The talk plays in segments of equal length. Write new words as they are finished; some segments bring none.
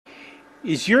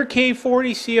Is your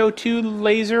K40 CO2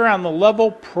 laser on the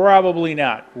level? Probably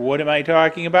not. What am I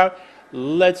talking about?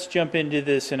 Let's jump into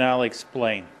this and I'll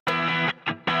explain.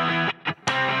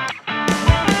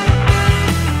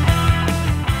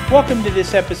 Welcome to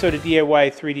this episode of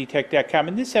DIY3DTech.com.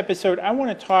 In this episode, I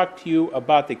want to talk to you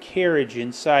about the carriage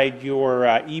inside your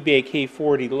eBay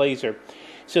K40 laser.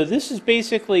 So this is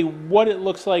basically what it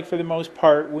looks like for the most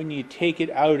part when you take it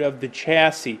out of the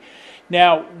chassis.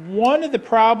 Now, one of the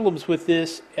problems with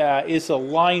this is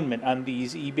alignment on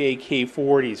these eBay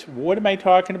K40s. What am I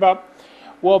talking about?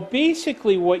 Well,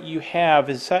 basically what you have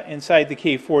is inside the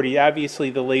K40, obviously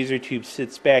the laser tube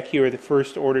sits back here, the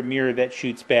first order mirror that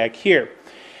shoots back here.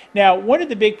 Now, one of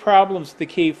the big problems with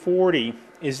the K40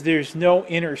 is there's no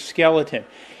inner skeleton.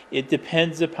 It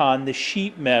depends upon the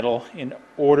sheet metal in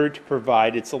order to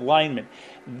provide its alignment.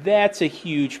 That's a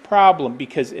huge problem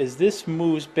because as this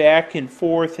moves back and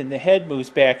forth and the head moves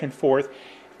back and forth,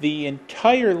 the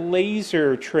entire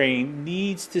laser train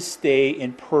needs to stay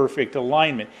in perfect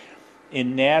alignment.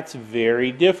 And that's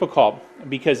very difficult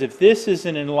because if this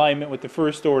isn't in alignment with the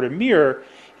first order mirror,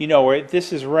 or if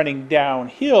this is running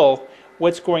downhill,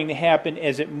 what's going to happen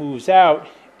as it moves out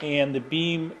and the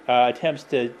beam attempts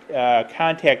to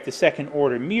contact the second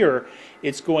order mirror,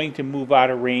 it's going to move out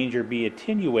of range or be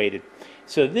attenuated.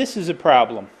 So this is a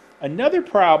problem. Another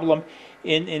problem,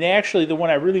 and actually the one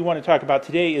I really want to talk about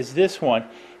today is this one,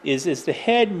 is as the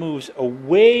head moves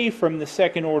away from the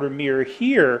second order mirror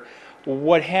here,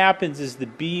 what happens is the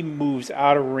beam moves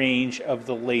out of range of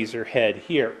the laser head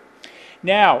here.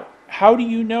 Now, how do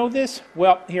you know this?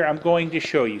 Well, here I'm going to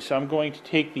show you. So I'm going to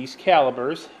take these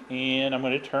calipers and I'm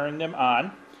going to turn them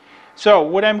on. So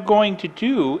what I'm going to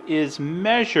do is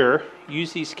measure,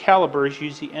 use these calipers,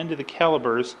 use the end of the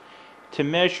calipers to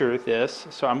measure this.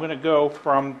 So I'm going to go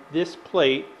from this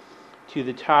plate to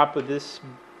the top of this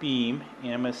beam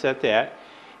and I'm going to set that.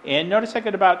 And notice I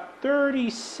got about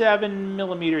 37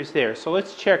 millimeters there. So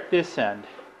let's check this end.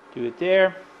 Do it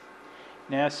there.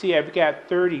 Now see, I've got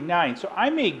 39, so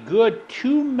I'm a good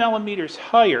 2 millimeters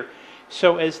higher.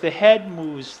 So as the head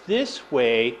moves this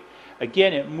way,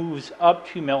 again it moves up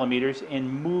 2 millimeters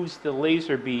and moves the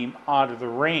laser beam out of the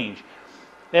range.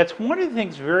 That's one of the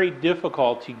things very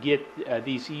difficult to get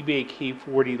these eBay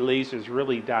K40 lasers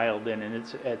really dialed in,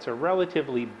 and it's a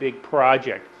relatively big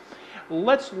project.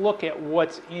 Let's look at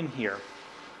what's in here.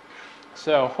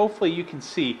 So hopefully you can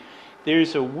see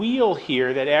there's a wheel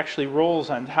here that actually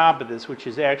rolls on top of this, which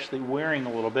is actually wearing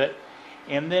a little bit,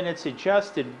 and then it's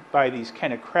adjusted by these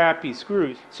kind of crappy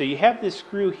screws. So you have this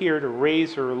screw here to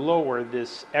raise or lower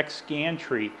this X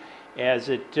gantry as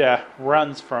it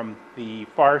runs from the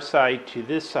far side to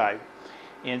this side,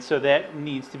 and so that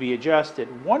needs to be adjusted.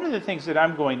 One of the things that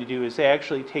I'm going to do is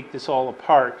actually take this all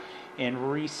apart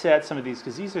and reset some of these,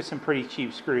 because these are some pretty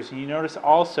cheap screws. And you notice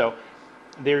also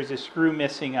there's a screw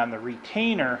missing on the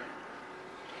retainer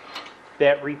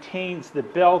that retains the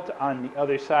belt on the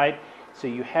other side. So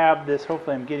you have this,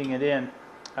 hopefully I'm getting it in,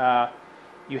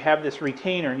 you have this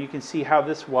retainer and you can see how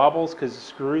this wobbles because the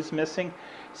screw is missing.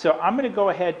 So I'm going to go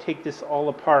ahead, take this all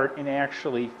apart and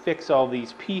actually fix all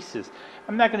these pieces.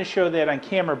 I'm not going to show that on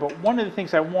camera, but one of the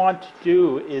things I want to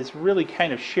do is really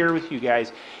kind of share with you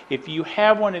guys, if you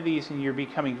have one of these and you're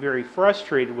becoming very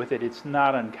frustrated with it, it's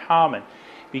not uncommon.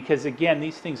 Because again,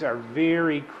 these things are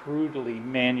very crudely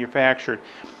manufactured.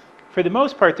 For the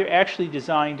most part, they're actually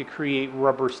designed to create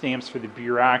rubber stamps for the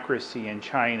bureaucracy in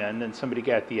China, and then somebody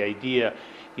got the idea,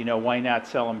 why not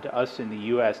sell them to us in the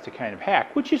US to kind of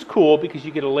hack, which is cool because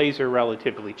you get a laser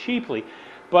relatively cheaply,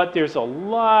 but there's a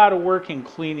lot of work in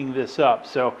cleaning this up.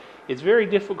 So it's very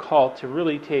difficult to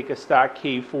really take a stock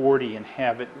K40 and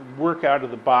have it work out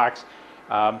of the box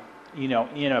in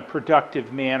a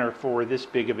productive manner for this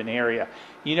big of an area.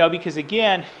 Because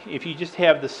again, if you just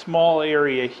have the small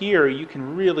area here, you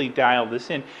can really dial this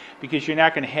in because you're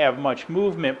not going to have much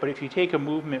movement. But if you take a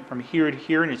movement from here to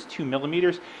here and it's 2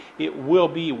 millimeters, it will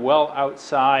be well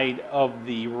outside of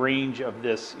the range of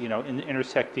this,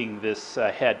 intersecting this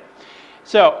head.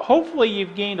 So hopefully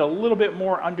you've gained a little bit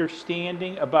more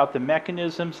understanding about the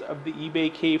mechanisms of the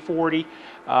eBay K40.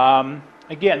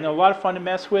 Again, they're a lot of fun to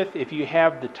mess with. If you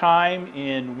have the time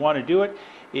and want to do it,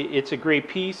 it's a great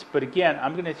piece. But again,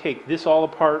 I'm going to take this all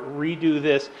apart, redo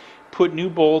this, put new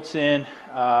bolts in,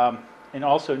 and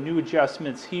also new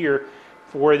adjustments here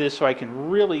for this so I can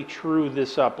really true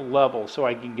this up level so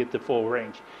I can get the full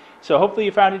range. So hopefully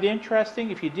you found it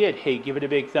interesting. If you did, hey, give it a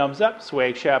big thumbs up,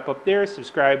 swag shop up there,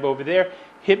 subscribe over there.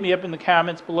 Hit me up in the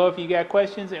comments below if you got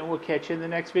questions, and we'll catch you in the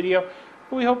next video.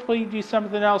 We hopefully do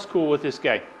something else cool with this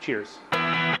guy. Cheers.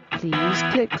 Please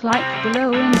click like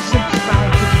below and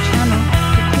subscribe to the channel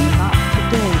to keep up to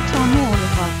date on all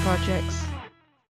projects.